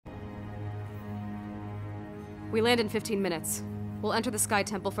We land in 15 minutes. We'll enter the Sky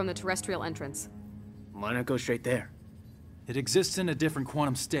Temple from the terrestrial entrance. Why not go straight there? It exists in a different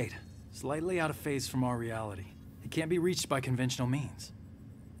quantum state, slightly out of phase from our reality. It can't be reached by conventional means.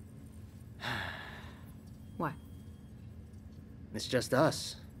 What? It's just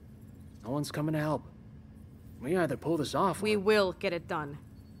us. No one's coming to help. We either pull this off We will get it done.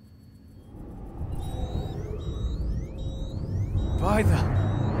 By the...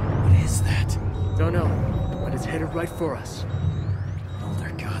 What is that? Don't know, but it's headed right for us.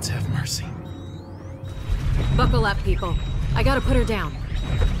 Elder gods have mercy. Buckle up, people. I gotta put her down.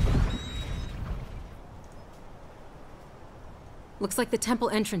 Looks like the temple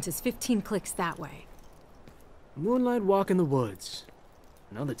entrance is 15 clicks that way. Moonlight walk in the woods.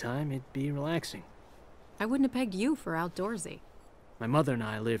 Another time, it'd be relaxing. I wouldn't have pegged you for outdoorsy. My mother and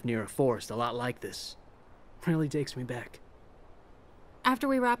I live near a forest a lot like this. Really takes me back. After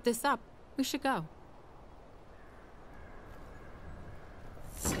we wrap this up, we should go.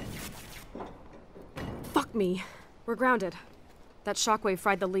 Fuck me. We're grounded. That shockwave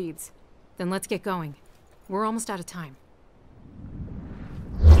fried the leads. Then let's get going. We're almost out of time.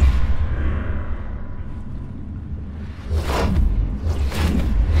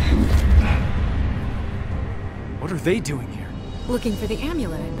 What are they doing here? Looking for the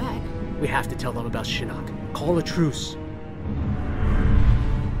amulet, I bet. We have to tell them about Shinnok. Call a truce.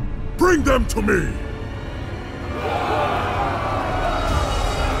 Bring them to me!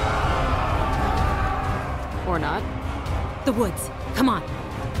 Or not. The woods. Come on.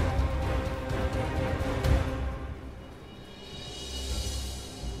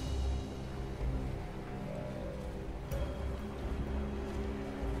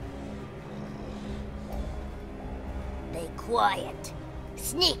 Be quiet.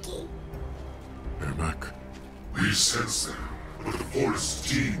 Sneaky. Ermac, we sense them, but the forest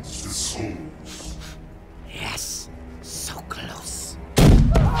teems with souls. Yes. So close.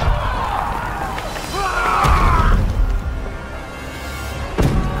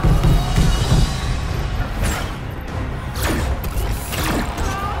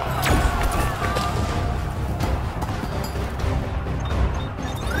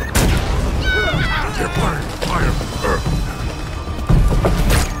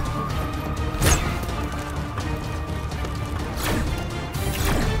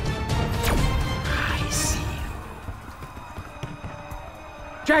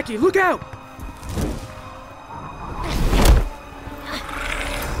 Jackie, look out!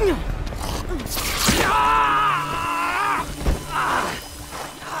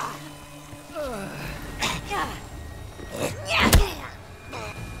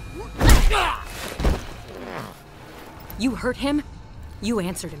 You hurt him? You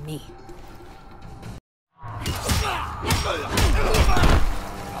answer to me.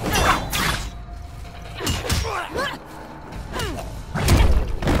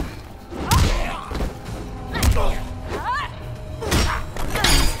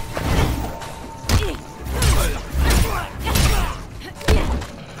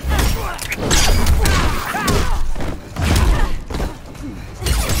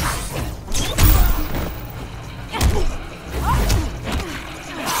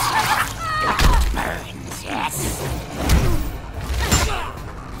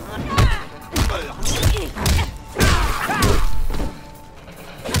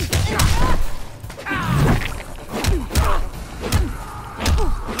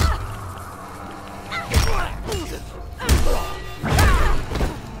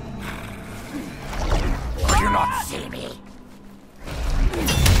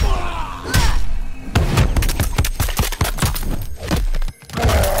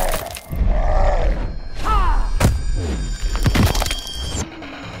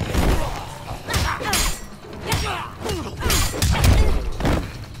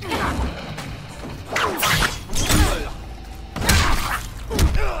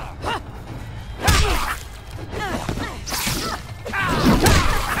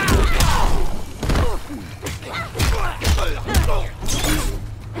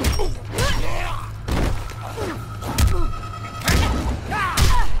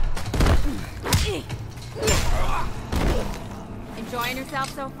 Enjoying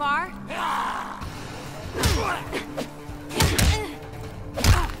yourself so far?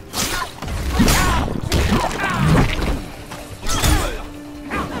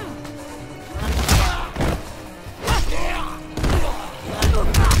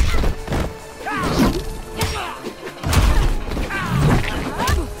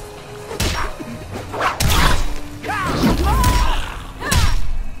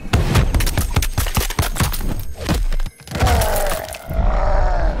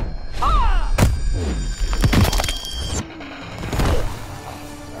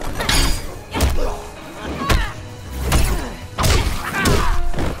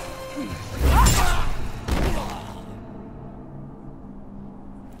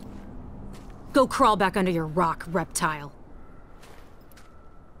 Go crawl back under your rock, reptile.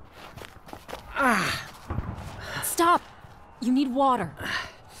 Stop! You need water.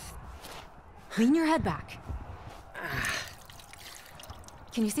 Lean your head back.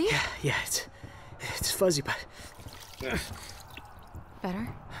 Can you see? Yeah, it's fuzzy, but... Better?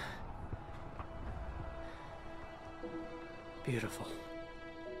 Beautiful.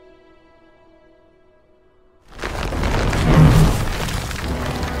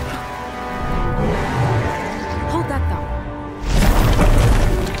 Hold that thought.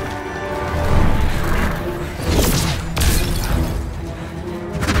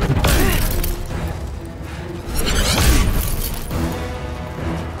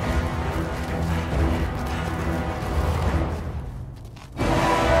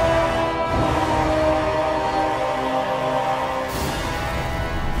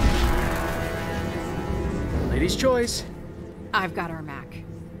 Lady's choice. I've got our Mac.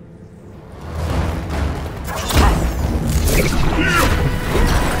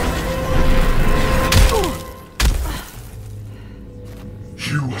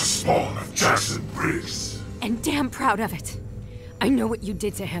 You a spawn of Jackson Briggs. And damn proud of it. I know what you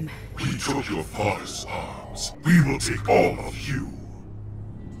did to him. We took your father's arms. We will take all of you.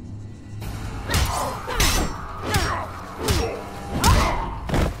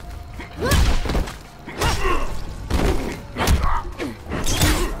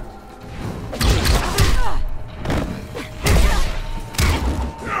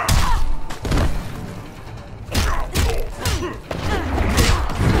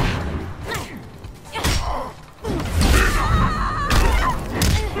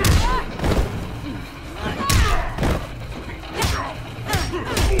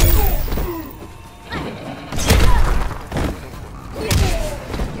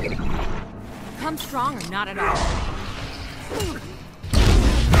 Come strong or not at all.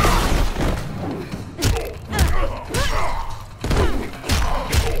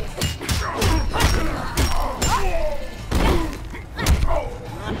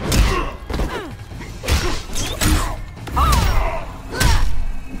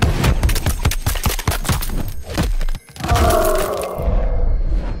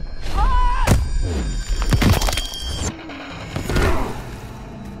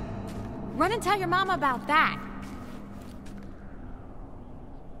 Run and tell your mama about that.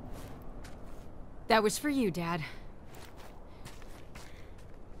 That was for you, Dad.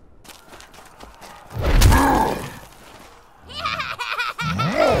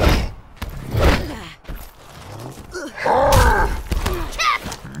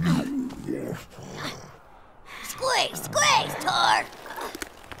 Squeeze, squeeze, Tor!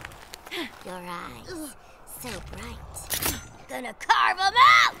 Your eyes, so bright. Gonna carve them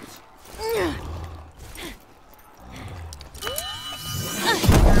out!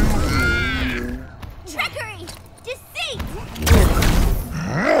 Trickery! Deceit!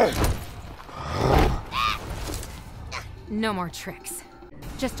 No more tricks.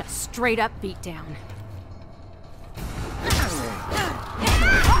 Just a straight-up beatdown.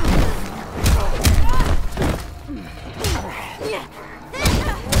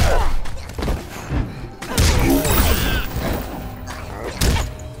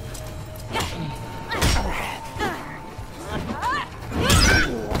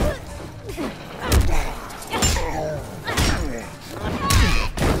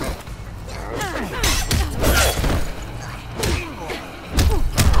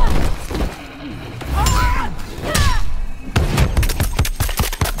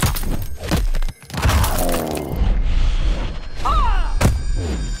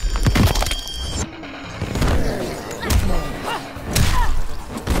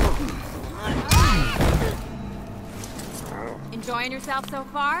 Enjoying yourself so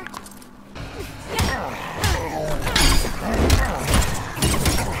far?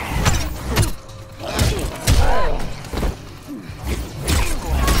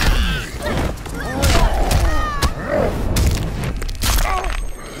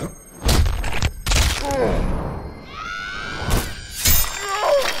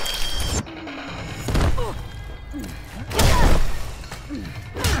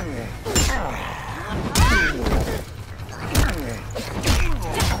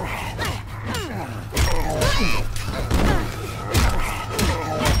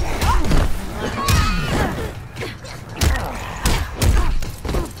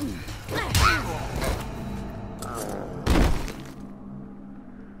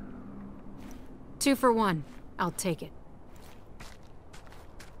 Two for one. I'll take it.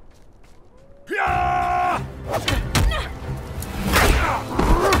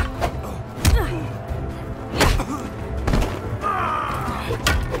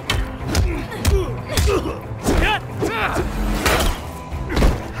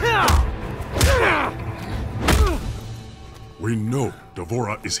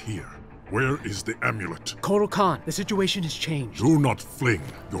 D'Vorah is here. Where is the amulet? Kotal Khan, the situation has changed. Do not fling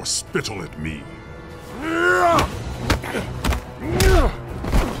your spittle at me.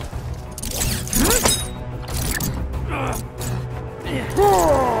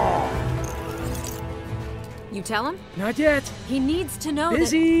 You tell him? Not yet. He needs to know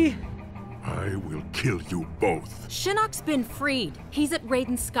Busy. I will kill you both. that Shinnok's been freed. He's at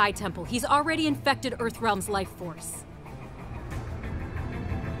Raiden's Sky Temple. He's already infected Earthrealm's life force.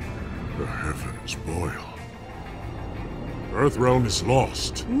 The heavens boil. Earthrealm is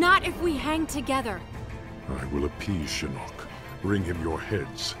lost. Not if we hang together. I will appease Shinnok. Bring him your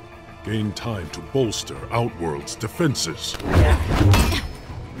heads. Gain time to bolster Outworld's defenses.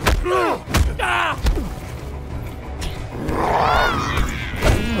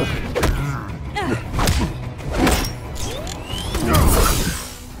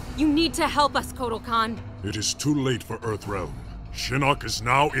 You need to help us, Kotal Khan. It is too late for Earthrealm. Shinnok is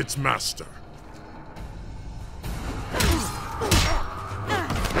now its master.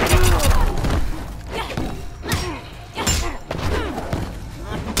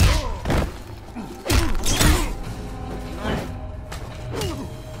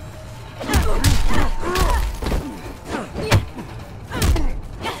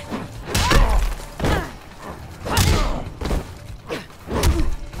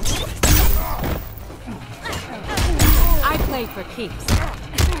 For keeps.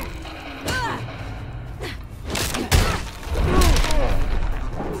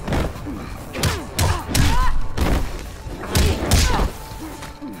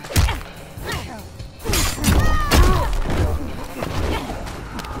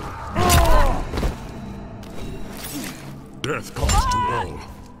 Death comes to all.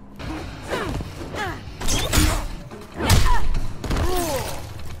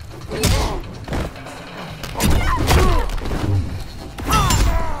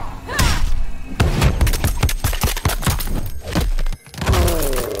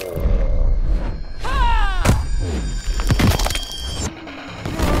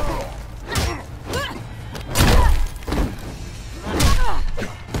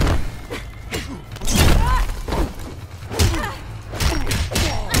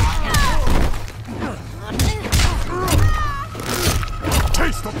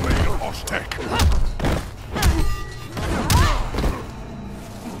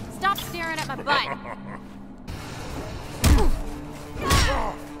 Stop staring at my butt.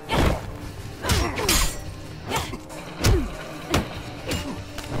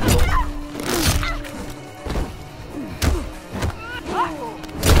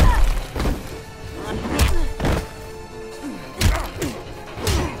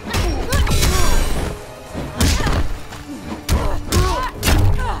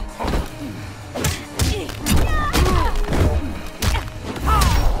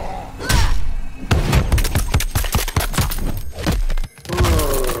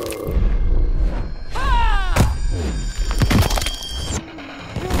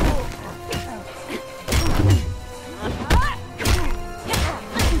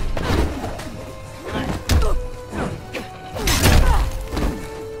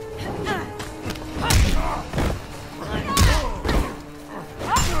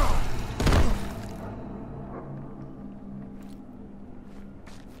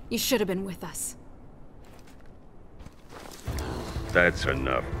 You should have been with us. That's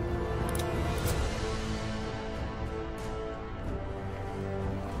enough.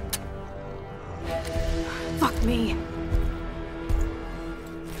 Fuck me.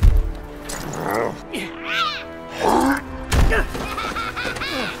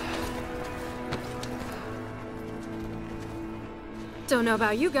 Don't know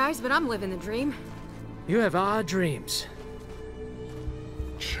about you guys, but I'm living the dream. You have odd dreams.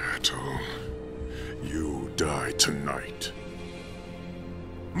 Chattel, you die tonight.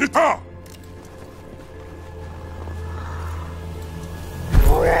 Nita!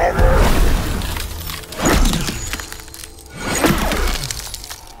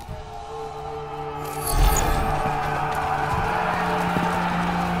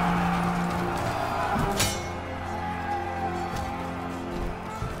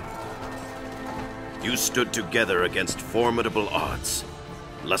 You stood together against formidable odds.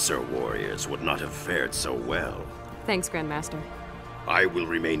 Lesser warriors would not have fared so well. Thanks, Grandmaster. I will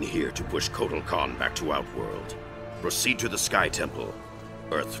remain here to push Kotal Khan back to Outworld. Proceed to the Sky Temple.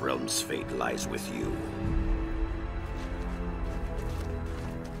 Earthrealm's fate lies with you.